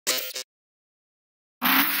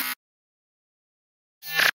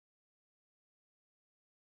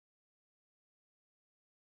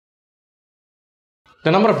The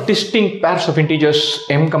number of distinct pairs of integers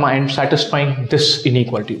m comma n satisfying this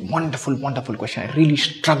inequality. Wonderful, wonderful question. I really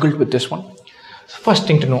struggled with this one. First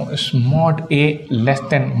thing to know is mod a less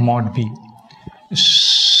than mod b is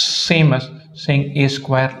same as saying a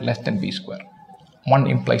square less than b square. One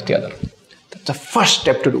implies the other. That's the first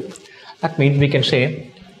step to do. That means we can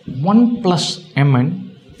say 1 plus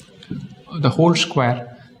mn the whole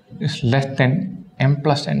square is less than m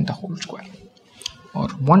plus n the whole square, or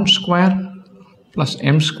 1 square plus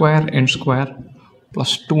m square n square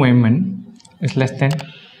plus 2mn is less than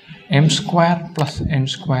m square plus n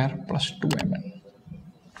square plus 2mn.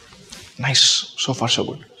 Nice, so far so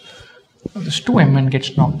good. This 2mn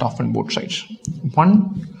gets knocked off on both sides.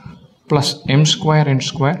 1 plus m square n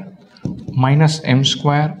square minus m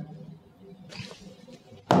square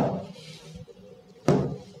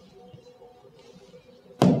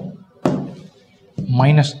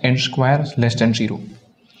minus n square is less than 0,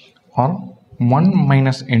 or 1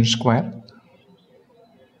 minus n square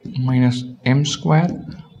minus m square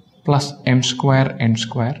plus m square n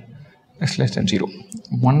square is less than 0.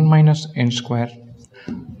 1 minus n square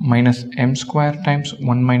minus m square times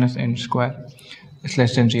 1 minus n square is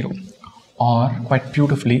less than 0, or quite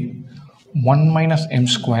beautifully 1 minus m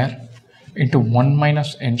square into 1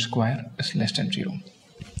 minus n square is less than 0.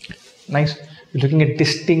 Nice. We're looking at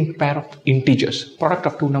distinct pair of integers. Product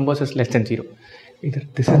of two numbers is less than 0. Either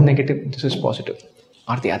this is negative, this is positive,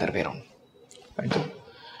 or the other way around. Right? So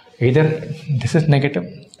either this is negative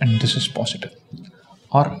and this is positive,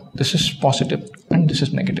 or this is positive and this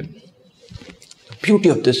is negative. The beauty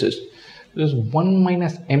of this is 1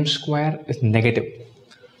 minus m square is negative.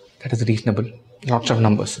 That is reasonable. Lots of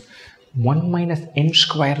numbers. 1 minus n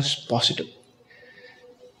square is positive.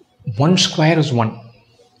 1 square is 1.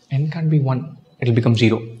 N can't be 1. It will become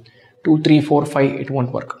 0. 2, 3, 4, 5, it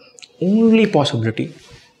won't work. Only possibility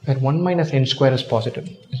where 1 minus n square is positive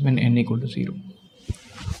is when n equal to 0.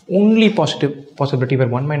 Only possibility where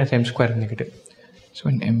 1 minus m square is negative is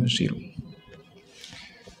when m is 0.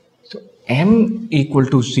 So m equal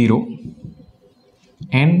to 0,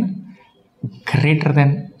 n greater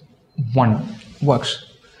than 1 works.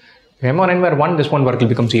 If m or n were 1, this won't work, it will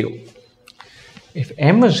become 0. If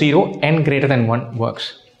m is 0, n greater than 1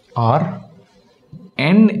 works. Or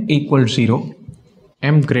n equals 0,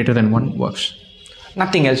 m greater than 1 works.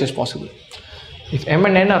 Nothing else is possible. If m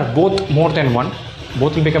and n are both more than 1,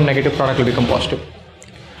 both will become negative, product will become positive.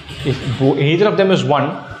 If either of them is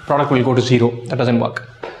 1, product will go to 0. That doesn't work.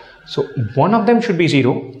 So one of them should be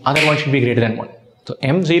 0, other one should be greater than 1. So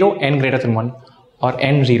m0, n greater than 1, or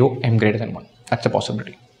n0, m greater than 1. That's a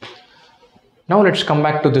possibility. Now let's come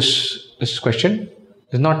back to this question.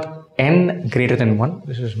 It's not n greater than 1.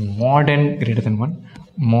 This is mod n greater than 1,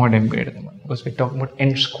 mod m greater than 1. Because we're talking about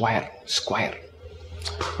n square.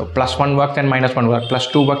 So plus 1 works and minus 1 work. Plus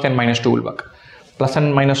 2 works and minus 2 will work. Plus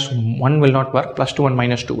and minus 1 will not work. Plus 2 and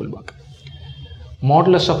minus 2 will work.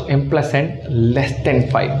 Modulus of m plus n less than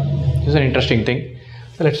 5. This is an interesting thing.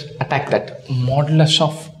 So let's attack that. Modulus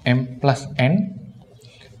of m plus n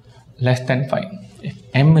less than 5. If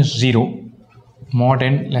m is 0, mod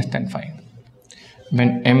n less than 5.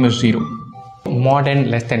 When m is 0, mod n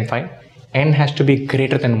less than 5, n has to be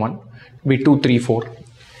greater than 1, be 2, 3, 4.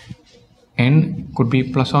 N could be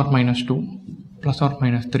plus or minus 2, plus or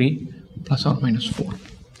minus 3, plus or minus 4.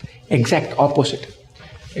 Exact opposite.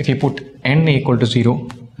 If you put n equal to 0,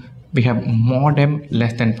 we have mod m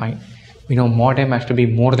less than 5. We know mod m has to be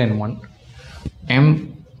more than 1.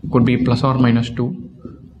 M could be plus or minus 2,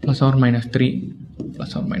 plus or minus 3,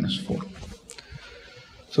 plus or minus 4.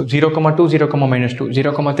 So 0, 2, 0, minus 2,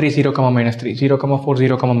 0, 3, 0, minus 3, 0, 4,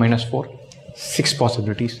 0, minus 4. 6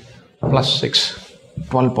 possibilities plus 6,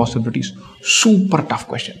 12 possibilities. Super tough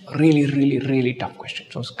question. Really tough question.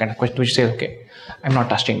 So it's kind of question which says, okay, I'm not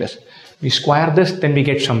touching this. We square this, then we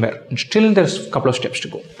get somewhere. And still there's a couple of steps to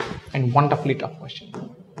go. And wonderfully tough question.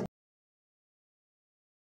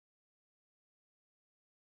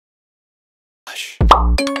 Hush.